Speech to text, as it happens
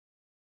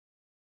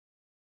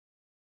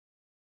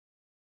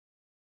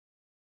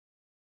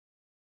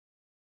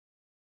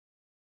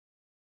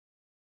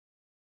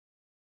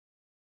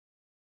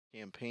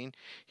campaign.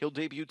 He'll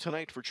debut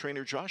tonight for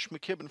trainer Josh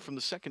McKibben from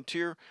the second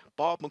tier.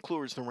 Bob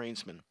McClure is the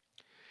reinsman.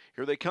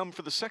 Here they come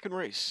for the second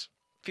race.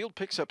 Field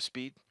picks up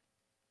speed,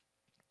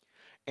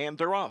 and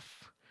they're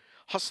off.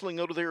 Hustling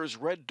out of there is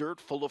Red Dirt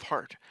Full of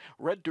Heart.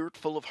 Red Dirt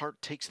Full of Heart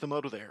takes them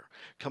out of there.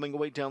 Coming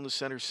away down the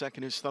center,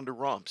 second is Thunder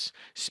Romps.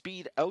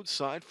 Speed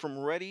outside from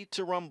Ready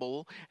to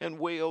Rumble, and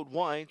way out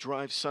wide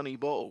drives Sunny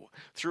Bow.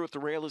 Through at the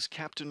rail is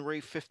Captain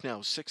Ray, fifth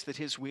now. Sixth at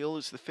his wheel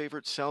is the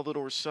favorite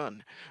Salvador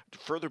Sun.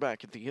 Further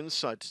back at the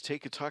inside to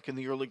take a tuck in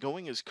the early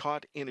going is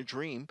Caught in a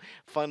Dream.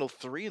 Final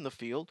three in the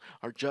field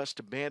are Just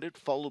a Bandit,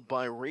 followed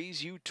by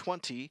Raise You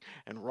 20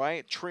 and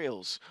Riot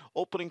Trails.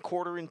 Opening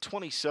quarter in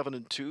 27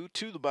 and 2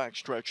 to the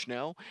backstretch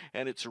now.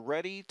 And it's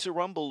Ready to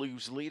Rumble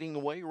who's leading the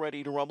way.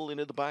 Ready to Rumble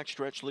into the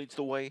backstretch leads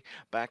the way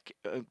back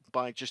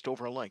by just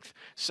over a length.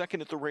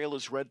 Second at the rail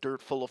is Red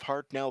Dirt Full of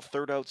Heart. Now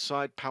third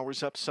outside,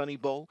 powers up Sunny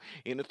Bow.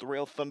 In at the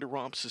rail, Thunder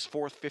Romps is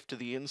fourth. Fifth to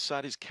the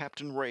inside is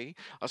Captain Ray.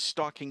 A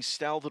stalking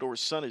Salvador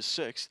Sun is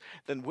sixth.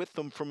 Then with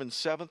them from in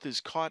seventh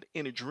is Caught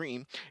in a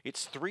Dream.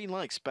 It's 3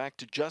 lengths back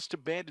to Just a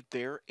Bandit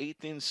there.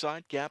 Eighth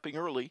inside, gapping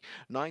early.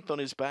 Ninth on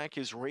his back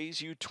is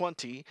Raise You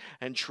 20.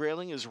 And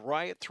trailing is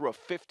Riot through a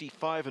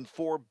 55 and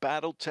 4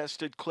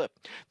 battle-tested clip.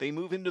 They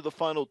move into the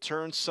final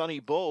turn.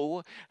 Sunny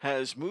Bow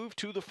has moved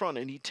to the front,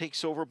 and he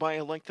takes over by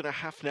a length and a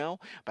half now.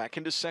 Back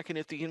into second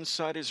at the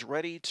inside is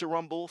Ready to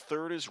Rumble.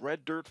 Third is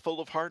Red Dirt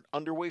Full of Heart.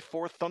 Underway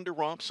fourth, Thunder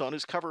Romps. On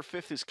his cover,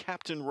 fifth is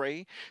Captain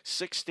Ray.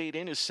 Sixth stayed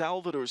in is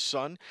Salvador's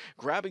Sun.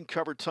 Grabbing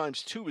cover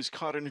times two is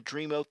Caught in a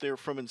Dream out there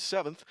from in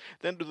seventh.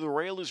 Then to the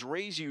rail is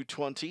Raise You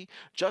 20.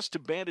 Just a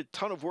Bandit,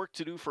 ton of work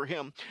to do for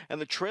him.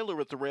 And the trailer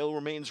at the rail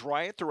remains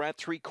Riot. They're at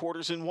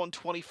 3/4 in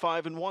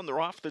 125 and 1.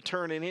 They're off the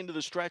turn and into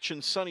the stretch,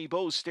 and Sunny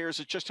Bow stares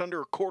at just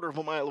under a quarter of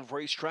a mile of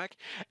racetrack.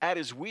 At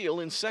his wheel,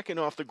 in second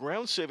off the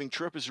ground-saving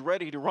trip, is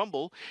Ready to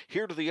Rumble.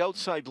 Here to the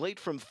outside, late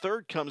from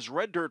third, comes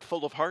Red Dirt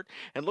Full of Heart.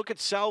 And look at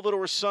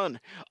Salvador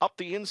Sun up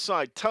the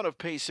inside. Ton of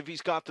pace if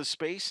he's got the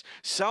space.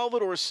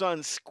 Salvador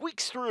Sun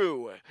squeaks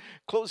through.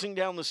 Closing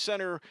down the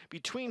center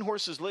between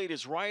horses late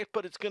is Riot,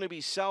 but it's going to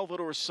be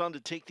Salvador Sun to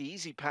take the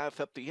easy path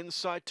up the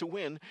inside to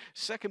win.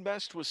 Second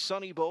best was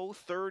Sunny Bow.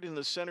 Third in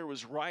the center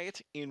was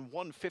Riot in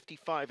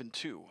 155 and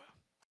 2.